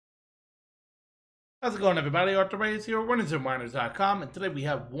How's it going, everybody? Arthur Reyes here, Whiners and today we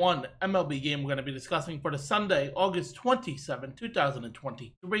have one MLB game we're going to be discussing for the Sunday, August 27,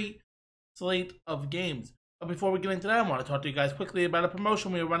 2023 slate of games. But before we get into that, I want to talk to you guys quickly about a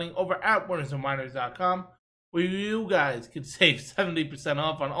promotion we are running over at Whiners where you guys can save 70%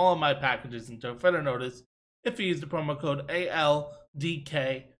 off on all of my packages until further notice if you use the promo code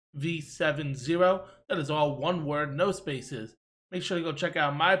ALDKV70. That is all one word, no spaces. Make sure to go check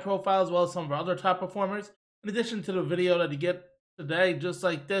out my profile as well as some of our other top performers. In addition to the video that you get today, just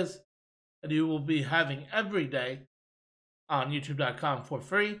like this, that you will be having every day on YouTube.com for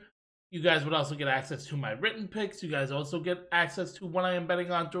free. You guys would also get access to my written picks. You guys also get access to what I am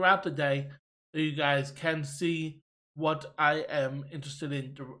betting on throughout the day, so you guys can see what I am interested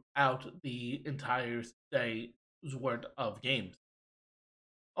in throughout the entire day's worth of games.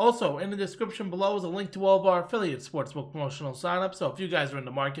 Also, in the description below is a link to all of our affiliate sportsbook promotional signups. So if you guys are in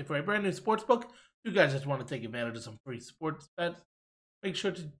the market for a brand new sportsbook, you guys just want to take advantage of some free sports bets, make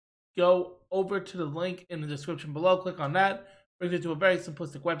sure to go over to the link in the description below. Click on that. Brings you to a very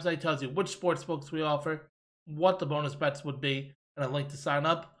simplistic website. Tells you which sportsbooks we offer, what the bonus bets would be, and a link to sign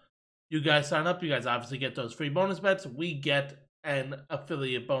up. You guys sign up. You guys obviously get those free bonus bets. We get an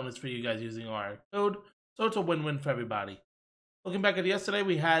affiliate bonus for you guys using our code. So it's a win-win for everybody. Looking back at yesterday,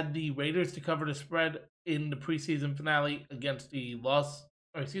 we had the Raiders to cover the spread in the preseason finale against the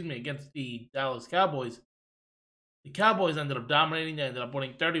Dallas Cowboys. The Cowboys ended up dominating. They ended up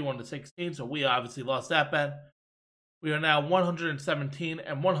winning 31-16, so we obviously lost that bet. We are now 117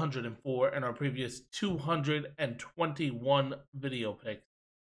 and 104 in our previous 221 video picks.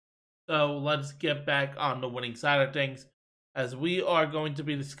 So let's get back on the winning side of things, as we are going to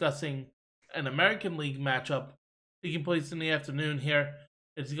be discussing an American League matchup taking place in the afternoon here.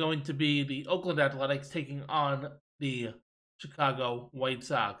 It's going to be the Oakland Athletics taking on the Chicago White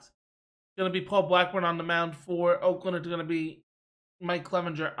Sox. It's going to be Paul Blackburn on the mound for Oakland. It's going to be Mike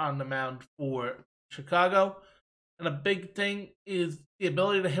Clevinger on the mound for Chicago. And a big thing is the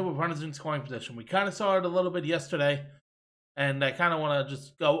ability to hit with runners in scoring position. We kind of saw it a little bit yesterday, and I kind of want to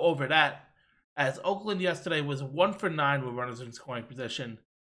just go over that, as Oakland yesterday was 1 for 9 with runners in scoring position.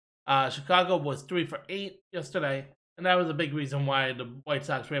 Chicago was 3 for 8 yesterday, and that was a big reason why the White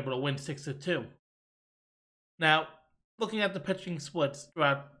Sox were able to win 6-2. Now, looking at the pitching splits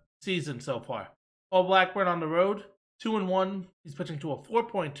throughout the season so far, Paul Blackburn on the road, 2-1. He's pitching to a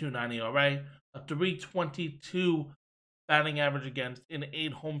 4.29 ERA, a 3.22 batting average against in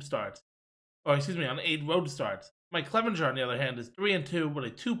 8 home starts, on 8 road starts. Mike Clevinger, on the other hand, is 3-2 with a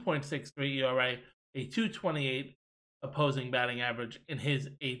 2.63 ERA, a 2.28 opposing batting average in his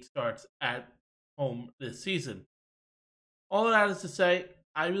 8 starts at home this season. All of that is to say,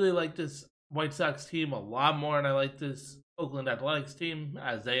 I really like this White Sox team a lot more than I like this Oakland Athletics team,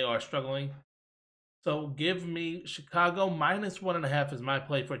 as they are struggling. So give me Chicago -1.5 as my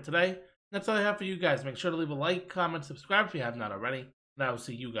play for today. That's all I have for you guys. Make sure to leave a like, comment, subscribe if you have not already, and I will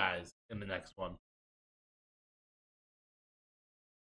see you guys in the next one.